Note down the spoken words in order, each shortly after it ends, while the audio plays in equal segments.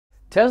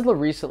Tesla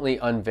recently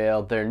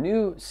unveiled their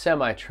new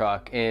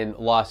semi-truck in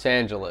Los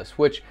Angeles,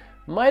 which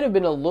might have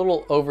been a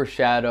little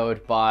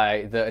overshadowed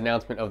by the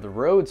announcement of the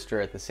Roadster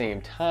at the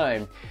same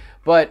time.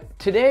 But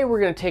today we're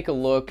going to take a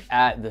look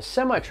at the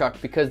semi-truck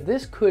because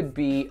this could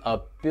be a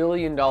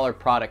billion-dollar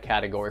product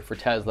category for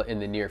Tesla in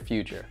the near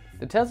future.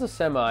 The Tesla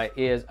Semi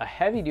is a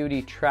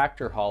heavy-duty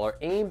tractor hauler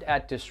aimed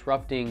at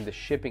disrupting the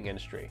shipping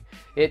industry.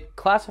 It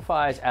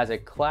classifies as a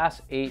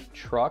Class 8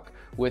 truck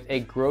with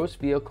a gross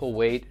vehicle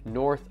weight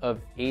north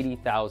of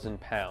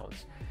 80,000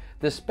 pounds.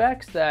 The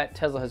specs that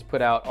Tesla has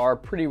put out are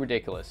pretty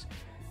ridiculous.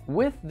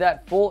 With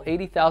that full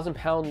 80,000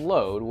 pound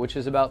load, which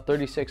is about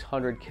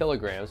 3,600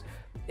 kilograms,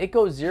 it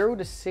goes 0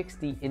 to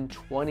 60 in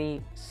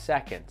 20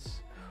 seconds.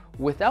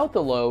 Without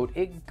the load,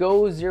 it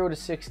goes 0 to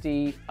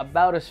 60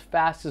 about as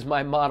fast as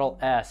my Model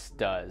S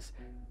does.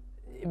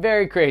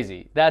 Very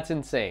crazy. That's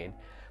insane.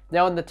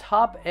 Now, in the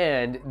top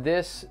end,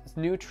 this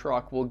new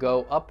truck will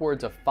go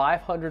upwards of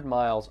 500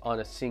 miles on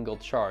a single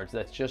charge.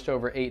 That's just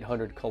over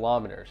 800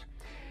 kilometers.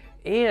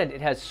 And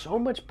it has so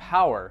much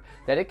power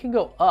that it can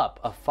go up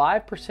a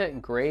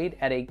 5% grade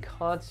at a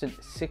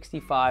constant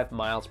 65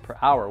 miles per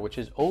hour, which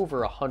is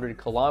over 100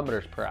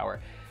 kilometers per hour,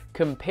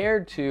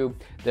 compared to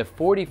the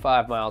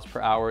 45 miles per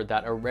hour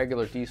that a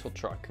regular diesel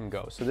truck can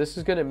go. So this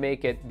is going to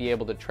make it be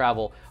able to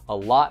travel a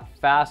lot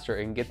faster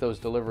and get those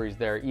deliveries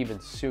there even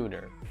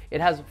sooner. It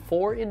has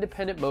 4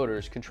 independent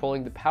motors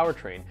controlling the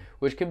powertrain,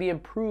 which can be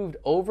improved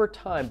over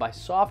time by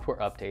software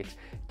updates,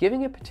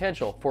 giving it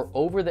potential for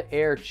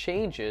over-the-air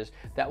changes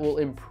that will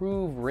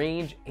improve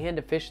range and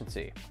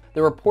efficiency.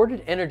 The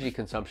reported energy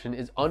consumption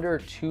is under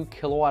 2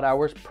 kilowatt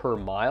hours per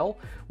mile,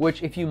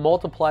 which if you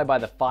multiply by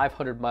the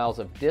 500 miles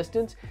of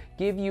distance,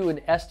 give you an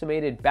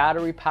estimated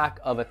battery pack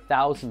of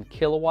 1,000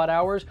 kilowatt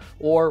hours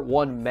or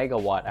 1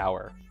 megawatt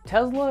hour.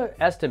 Tesla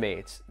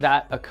estimates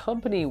that a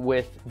company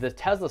with the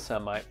Tesla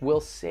Semi will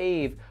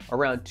save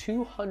around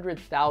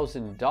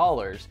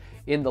 $200,000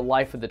 in the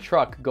life of the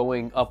truck,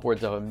 going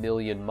upwards of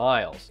 1,000,000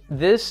 miles.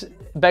 This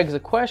begs the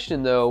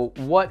question though,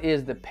 what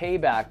is the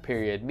payback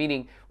period?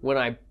 Meaning when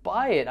I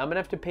buy it, I'm gonna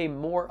have to pay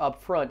more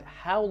upfront.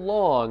 How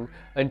long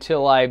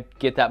until I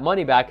get that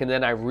money back and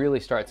then I really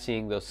start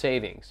seeing those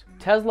savings?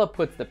 Tesla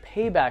puts the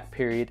payback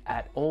period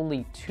at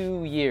only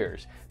 2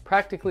 years.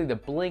 Practically the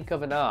blink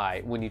of an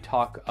eye when you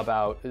talk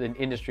about an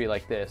industry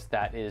like this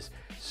that is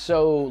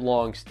so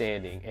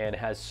long-standing and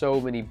has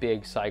so many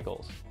big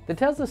cycles. The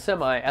Tesla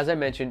Semi, as I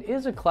mentioned,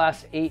 is a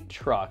Class 8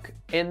 truck,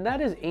 and that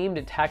is aimed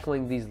at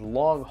tackling these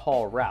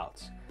long-haul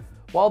routes.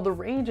 While the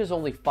range is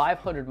only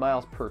 500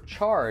 miles per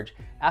charge,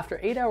 after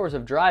 8 hours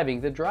of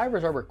driving, the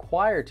drivers are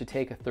required to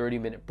take a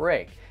 30-minute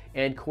break,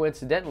 and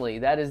coincidentally,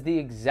 that is the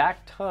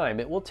exact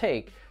time it will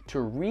take to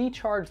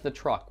recharge the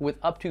truck with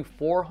up to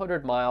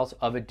 400 miles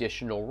of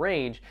additional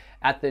range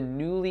at the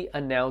newly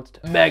announced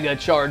Mega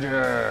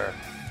Charger.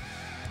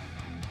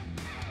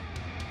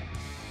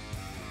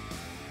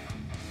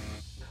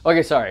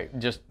 Okay, sorry,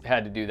 just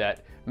had to do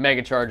that.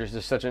 Mega Chargers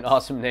is such an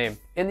awesome name.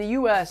 In the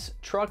US,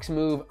 trucks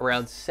move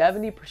around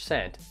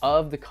 70%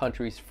 of the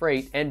country's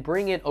freight and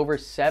bring in over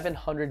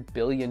 $700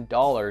 billion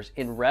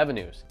in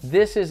revenues.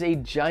 This is a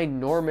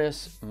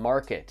ginormous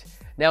market.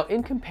 Now,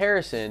 in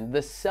comparison,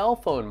 the cell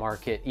phone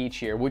market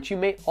each year, which you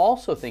may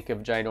also think of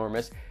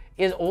ginormous,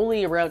 is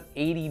only around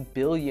 $80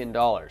 billion.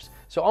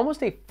 So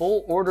almost a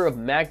full order of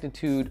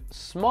magnitude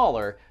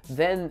smaller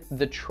than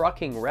the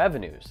trucking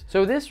revenues.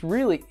 So this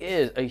really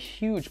is a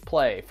huge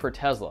play for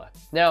Tesla.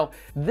 Now,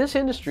 this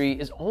industry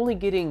is only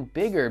getting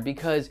bigger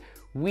because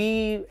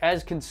we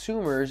as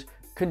consumers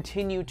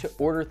continue to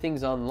order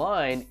things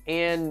online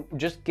and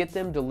just get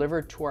them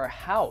delivered to our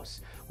house.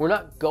 We're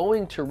not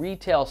going to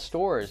retail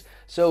stores,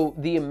 so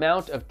the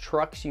amount of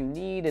trucks you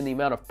need and the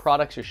amount of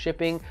products you're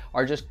shipping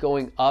are just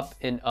going up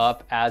and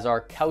up as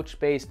our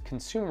couch-based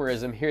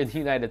consumerism here in the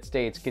United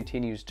States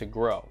continues to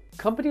grow.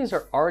 Companies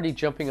are already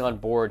jumping on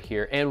board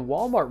here, and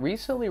Walmart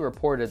recently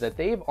reported that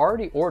they've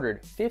already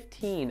ordered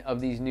 15 of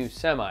these new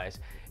semis.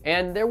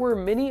 And there were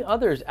many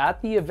others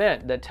at the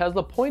event that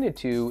Tesla pointed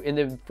to in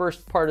the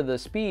first part of the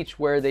speech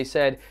where they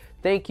said,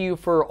 "Thank you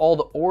for all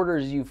the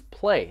orders you've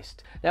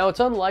placed." Now, it's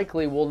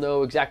unlikely we'll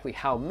know exactly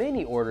how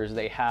many orders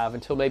they have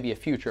until maybe a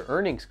future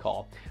earnings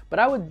call, but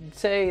I would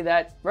say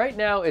that right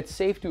now it's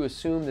safe to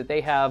assume that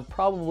they have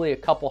probably a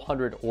couple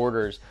hundred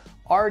orders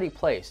already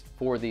placed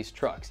for these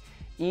trucks.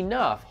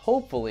 Enough,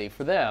 hopefully,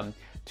 for them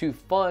to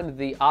fund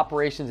the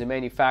operations and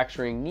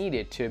manufacturing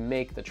needed to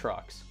make the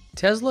trucks.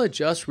 Tesla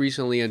just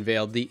recently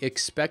unveiled the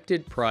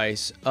expected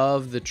price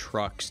of the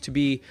trucks to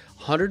be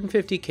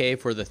 $150K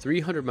for the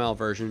 300-mile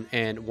version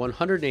and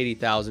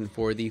 $180,000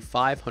 for the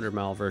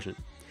 500-mile version.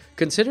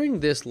 Considering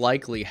this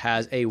likely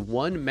has a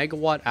 1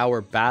 megawatt hour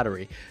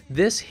battery,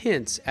 this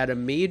hints at a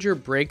major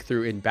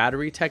breakthrough in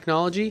battery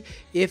technology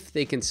if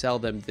they can sell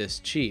them this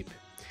cheap.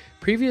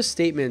 Previous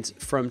statements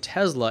from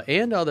Tesla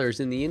and others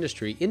in the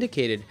industry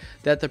indicated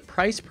that the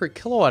price per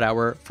kilowatt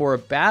hour for a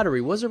battery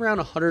was around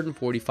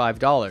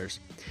 $145.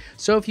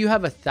 So if you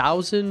have a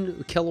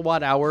 1,000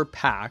 kilowatt hour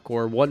pack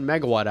or 1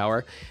 megawatt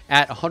hour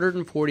at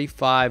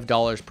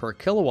 $145 per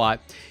kilowatt,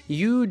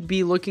 you'd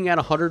be looking at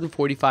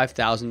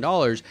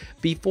 $145,000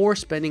 before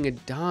spending a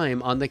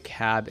dime on the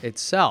cab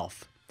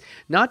itself.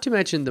 Not to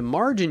mention the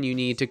margin you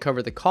need to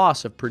cover the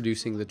cost of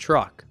producing the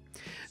truck.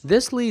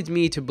 This leads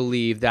me to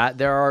believe that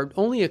there are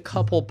only a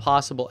couple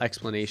possible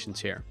explanations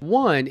here.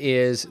 One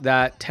is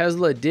that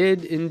Tesla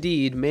did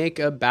indeed make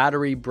a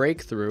battery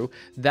breakthrough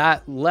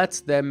that lets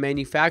them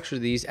manufacture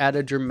these at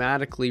a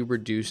dramatically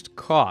reduced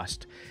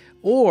cost.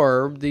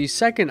 Or the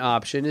second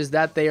option is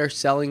that they are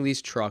selling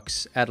these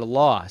trucks at a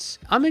loss.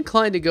 I'm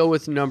inclined to go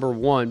with number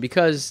one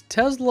because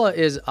Tesla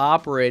is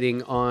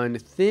operating on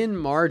thin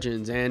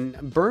margins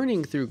and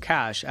burning through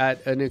cash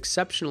at an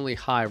exceptionally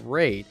high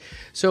rate.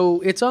 So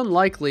it's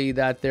unlikely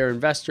that their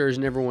investors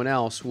and everyone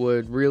else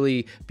would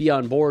really be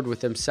on board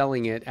with them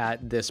selling it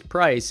at this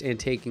price and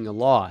taking a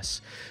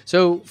loss.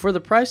 So for the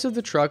price of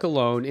the truck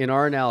alone in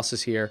our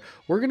analysis here,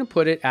 we're going to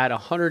put it at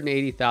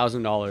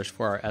 $180,000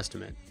 for our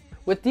estimate.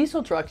 With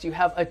diesel trucks, you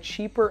have a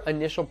cheaper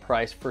initial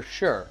price for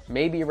sure,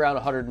 maybe around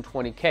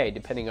 $120K,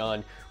 depending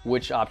on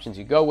which options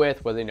you go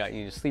with, whether or not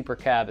you need a sleeper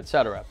cab,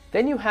 etc.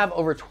 Then you have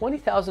over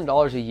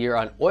 $20,000 a year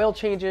on oil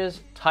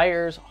changes,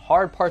 tires,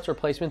 hard parts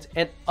replacements,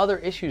 and other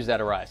issues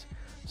that arise.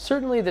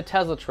 Certainly the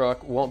Tesla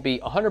truck won't be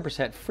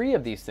 100% free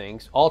of these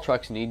things. All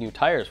trucks need new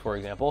tires, for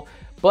example,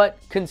 but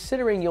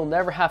considering you'll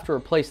never have to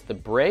replace the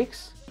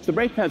brakes. The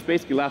brake pads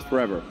basically last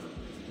forever.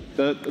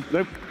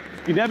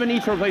 You never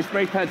need to replace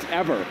brake pads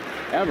ever.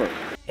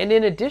 And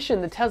in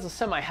addition, the Tesla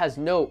Semi has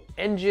no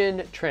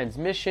engine,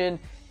 transmission,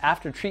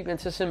 after treatment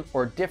system,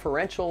 or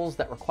differentials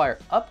that require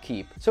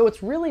upkeep. So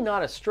it's really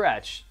not a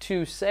stretch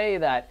to say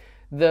that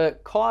the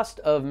cost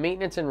of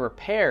maintenance and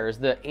repairs,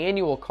 the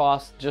annual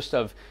cost just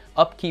of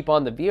upkeep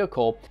on the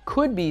vehicle,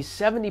 could be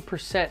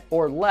 70%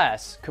 or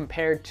less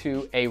compared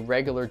to a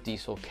regular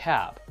diesel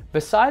cab.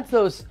 Besides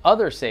those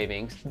other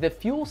savings, the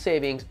fuel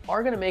savings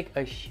are going to make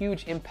a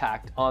huge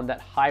impact on that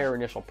higher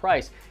initial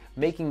price,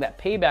 making that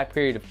payback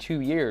period of 2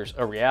 years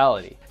a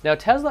reality. Now,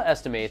 Tesla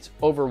estimates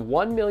over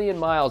 1 million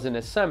miles in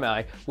a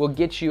Semi will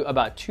get you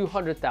about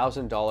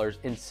 $200,000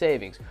 in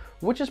savings,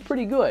 which is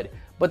pretty good.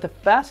 But the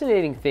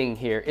fascinating thing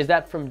here is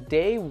that from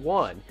day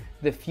one,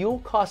 the fuel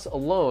costs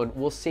alone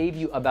will save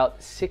you about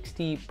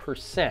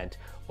 60%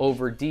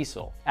 over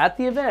diesel. At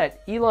the event,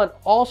 Elon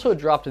also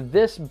dropped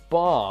this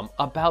bomb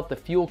about the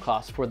fuel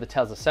costs for the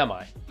Tesla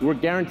Semi. We're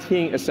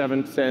guaranteeing a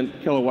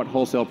 7-cent kilowatt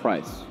wholesale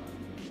price.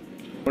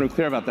 I want to be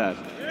clear about that.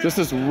 This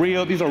is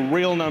real, these are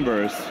real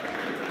numbers.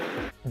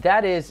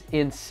 That is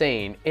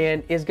insane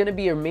and is going to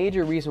be a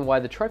major reason why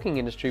the trucking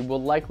industry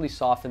will likely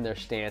soften their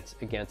stance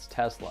against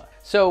Tesla.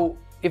 So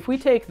if we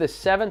take the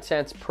 7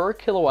 cents per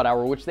kilowatt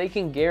hour, which they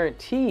can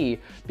guarantee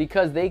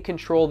because they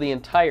control the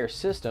entire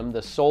system,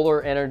 the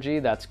solar energy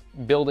that's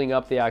building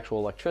up the actual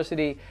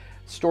electricity,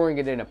 storing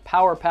it in a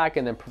power pack,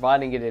 and then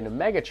providing it in a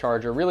mega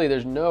charger. Really,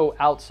 there's no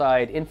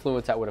outside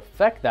influence that would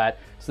affect that,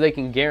 so they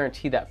can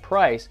guarantee that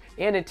price.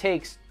 And it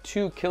takes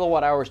 2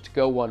 kilowatt hours to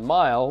go 1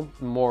 mile,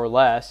 more or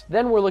less.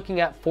 Then we're looking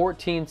at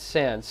 14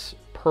 cents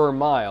per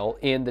mile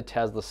in the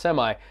Tesla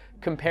Semi,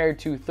 compared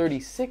to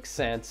 36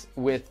 cents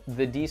with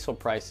the diesel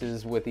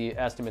prices with the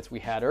estimates we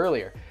had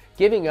earlier,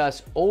 giving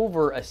us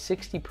over a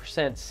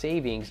 60%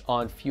 savings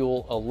on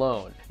fuel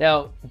alone.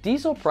 Now,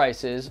 diesel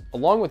prices,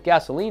 along with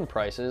gasoline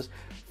prices,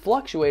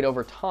 fluctuate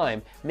over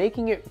time,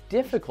 making it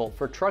difficult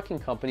for trucking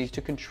companies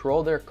to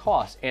control their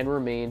costs and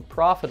remain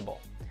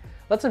profitable.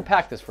 Let's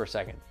unpack this for a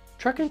second.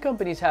 Trucking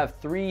companies have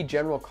 3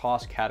 general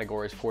cost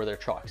categories for their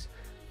trucks: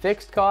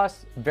 fixed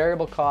costs,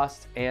 variable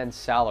costs, and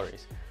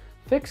salaries.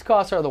 Fixed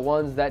costs are the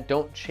ones that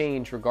don't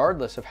change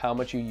regardless of how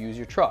much you use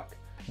your truck.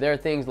 There are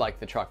things like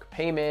the truck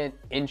payment,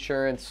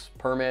 insurance,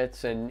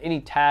 permits, and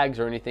any tags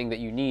or anything that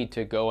you need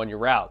to go on your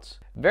routes.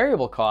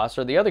 Variable costs,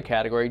 or the other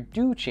category,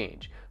 do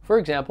change. For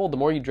example, the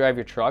more you drive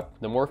your truck,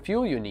 the more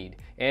fuel you need,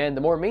 and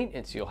the more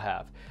maintenance you'll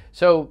have.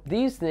 So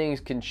these things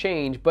can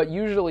change, but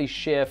usually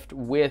shift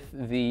with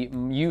the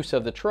use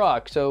of the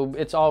truck. So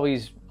it's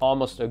always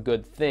almost a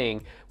good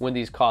thing when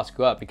these costs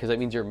go up, because that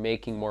means you're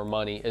making more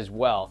money as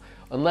well.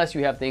 Unless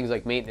you have things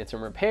like maintenance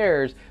and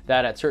repairs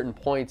that at certain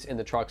points in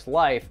the truck's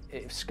life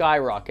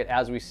skyrocket,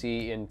 as we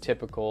see in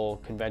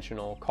typical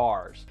conventional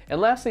cars.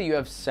 And lastly, you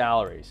have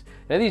salaries.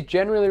 Now these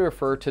generally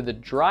refer to the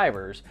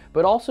drivers,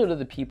 but also to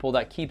the people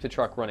that keep the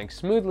truck running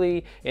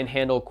smoothly and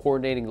handle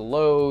coordinating the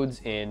loads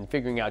and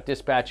figuring out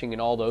dispatching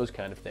and all those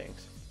kind of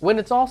things. When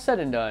it's all said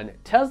and done,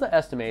 Tesla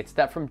estimates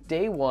that from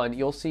day one,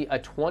 you'll see a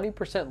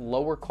 20%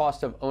 lower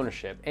cost of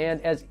ownership.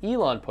 And as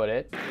Elon put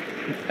it,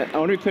 I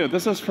want to be clear,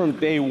 this is from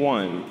day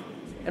one.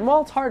 And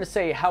while it's hard to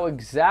say how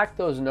exact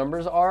those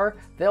numbers are,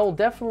 they'll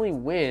definitely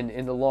win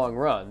in the long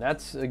run.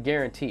 That's a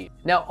guarantee.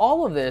 Now,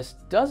 all of this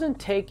doesn't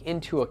take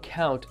into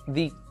account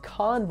the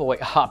convoy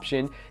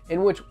option,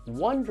 in which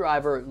one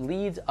driver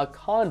leads a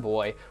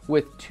convoy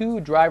with 2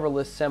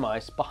 driverless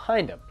semis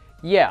behind him.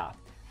 Yeah,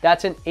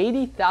 that's an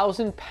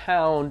 80,000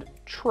 pound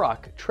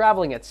truck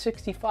traveling at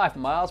 65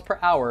 miles per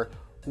hour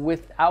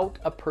without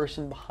a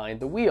person behind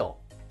the wheel.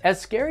 As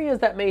scary as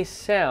that may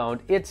sound,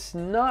 it's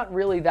not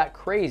really that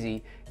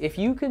crazy if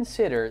you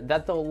consider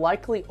that they'll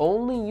likely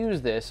only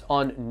use this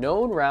on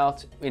known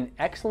routes in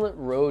excellent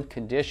road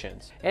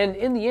conditions. And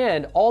in the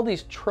end, all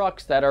these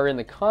trucks that are in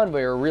the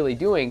convoy are really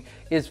doing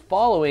is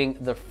following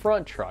the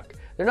front truck.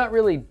 They're not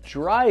really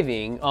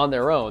driving on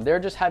their own. They're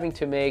just having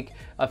to make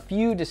a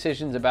few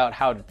decisions about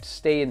how to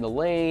stay in the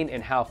lane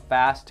and how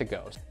fast to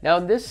go. Now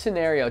in this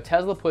scenario,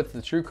 Tesla puts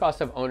the true cost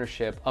of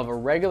ownership of a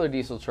regular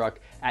diesel truck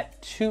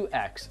at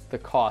 2x the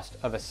cost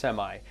of a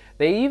semi.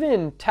 They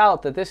even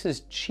tout that this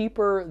is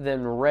cheaper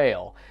than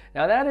rail.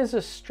 Now that is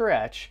a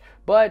stretch,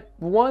 but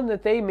one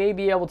that they may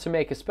be able to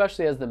make,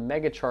 especially as the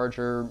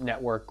megacharger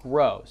network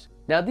grows.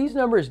 Now these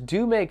numbers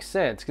do make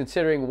sense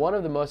considering one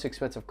of the most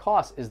expensive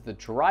costs is the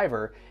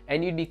driver,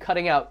 and you'd be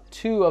cutting out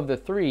 2 of the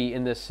 3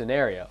 in this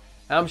scenario.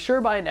 Now, I'm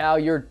sure by now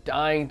you're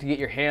dying to get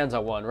your hands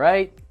on one,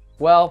 right?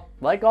 Well,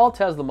 like all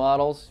Tesla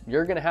models,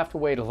 you're gonna have to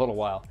wait a little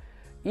while.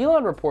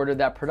 Elon reported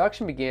that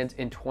production begins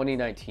in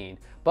 2019,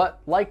 but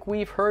like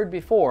we've heard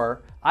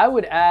before, I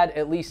would add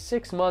at least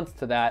 6 months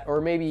to that,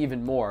 or maybe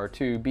even more,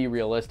 to be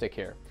realistic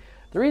here.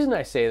 The reason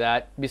I say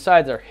that,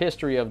 besides our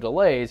history of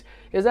delays,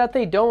 is that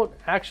they don't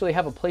actually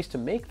have a place to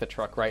make the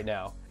truck right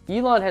now.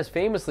 Elon has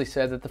famously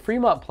said that the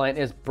Fremont plant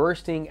is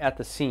bursting at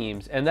the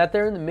seams and that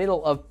they're in the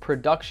middle of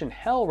production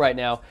hell right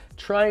now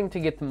trying to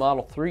get the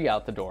Model 3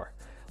 out the door.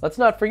 Let's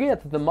not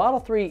forget that the Model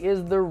 3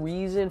 is the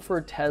reason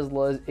for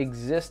Tesla's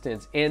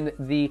existence and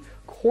the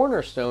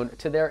cornerstone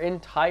to their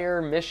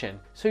entire mission.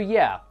 So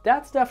yeah,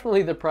 that's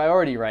definitely the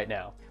priority right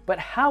now. But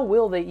how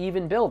will they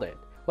even build it?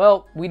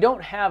 Well, we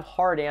don't have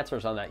hard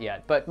answers on that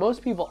yet, but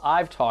most people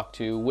I've talked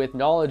to with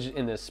knowledge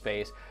in this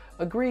space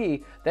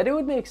agree that it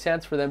would make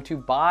sense for them to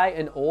buy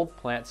an old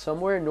plant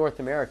somewhere in North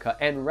America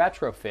and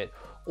retrofit,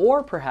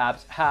 or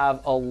perhaps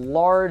have a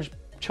large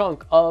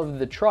chunk of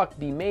the truck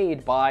be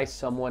made by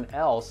someone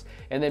else,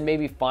 and then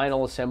maybe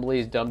final assembly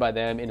is done by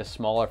them in a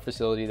smaller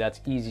facility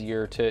that's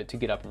easier to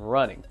get up and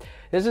running.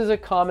 This is a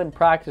common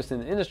practice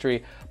in the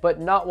industry, but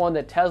not one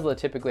that Tesla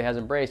typically has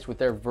embraced with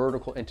their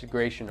vertical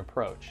integration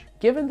approach.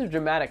 Given the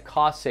dramatic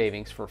cost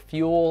savings for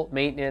fuel,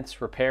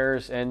 maintenance,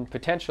 repairs, and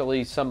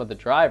potentially some of the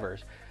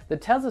drivers, the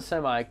Tesla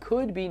Semi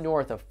could be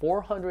north of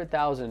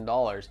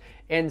 $400,000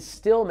 and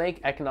still make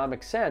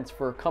economic sense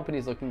for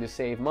companies looking to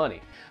save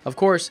money. Of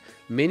course,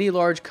 many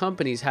large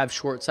companies have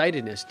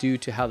short-sightedness due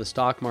to how the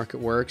stock market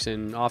works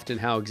and often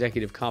how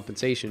executive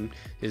compensation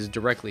is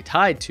directly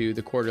tied to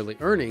the quarterly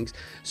earnings,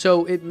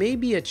 so it may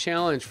be a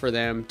challenge for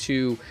them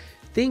to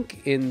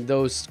think in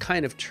those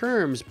kind of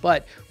terms,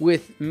 but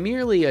with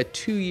merely a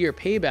 2-year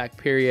payback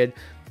period,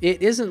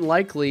 it isn't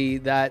likely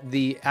that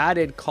the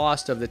added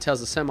cost of the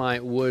Tesla Semi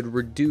would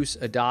reduce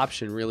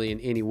adoption really in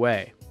any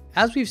way.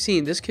 As we've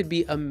seen, this could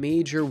be a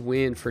major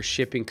win for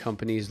shipping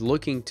companies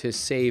looking to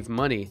save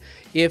money.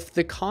 If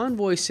the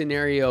convoy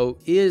scenario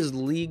is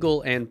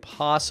legal and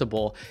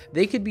possible,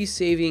 they could be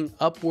saving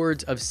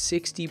upwards of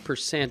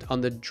 60%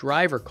 on the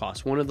driver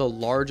cost, one of the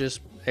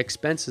largest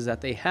expenses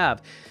that they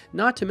have,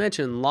 not to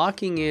mention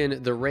locking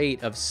in the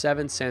rate of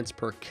 7 cents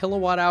per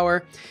kilowatt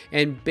hour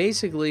and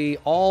basically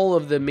all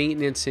of the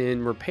maintenance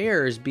and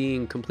repairs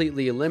being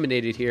completely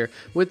eliminated here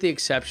with the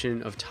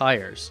exception of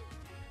tires.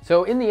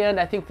 So in the end,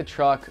 I think the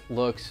truck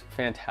looks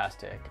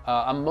fantastic.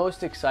 I'm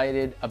most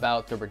excited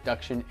about the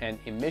reduction in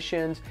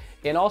emissions,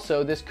 and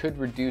also this could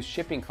reduce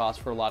shipping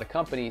costs for a lot of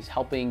companies,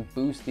 helping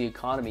boost the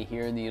economy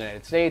here in the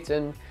United States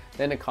and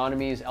then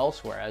economies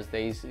elsewhere as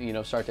they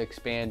start to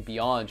expand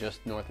beyond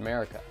just North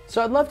America.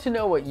 So I'd love to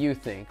know what you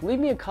think. Leave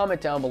me a comment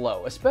down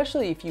below,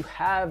 especially if you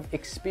have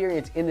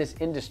experience in this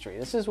industry.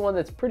 This is one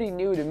that's pretty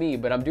new to me,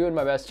 but I'm doing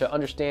my best to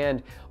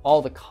understand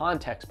all the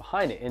context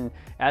behind it. And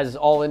as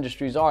all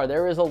industries are,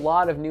 there is a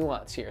lot of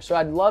nuance here. So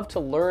I'd love to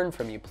learn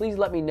from you. Please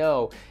let me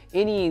know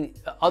any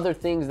other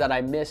things that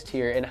I missed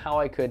here and how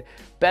I could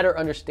better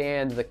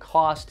understand the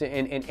cost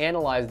and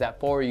analyze that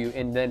for you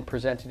and then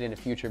present it in a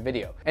future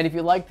video. And if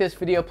you like this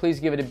video, please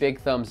give it a big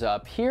thumbs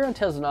up. Here on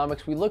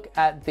Teslanomics, we look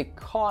at the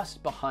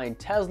cost behind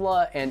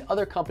Tesla and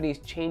other companies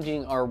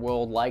changing our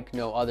world like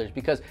no others,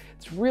 because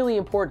it's really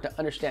important to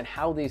understand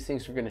how these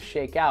things are going to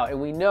shake out. And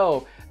we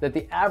know that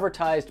the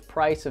advertised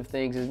price of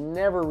things is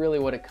never really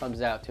what it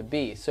comes out to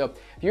be. So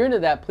if you're into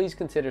that, please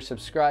consider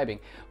subscribing.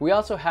 We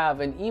also have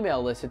an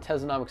email list at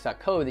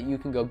teslanomics.co that you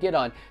can go get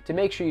on to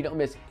make sure you don't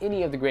miss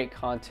any of the great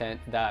content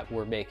that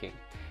we're making.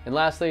 And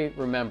lastly,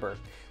 remember,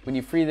 when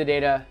you free the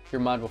data,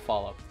 your mind will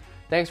follow.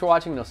 Thanks for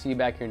watching, and I'll see you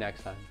back here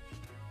next time.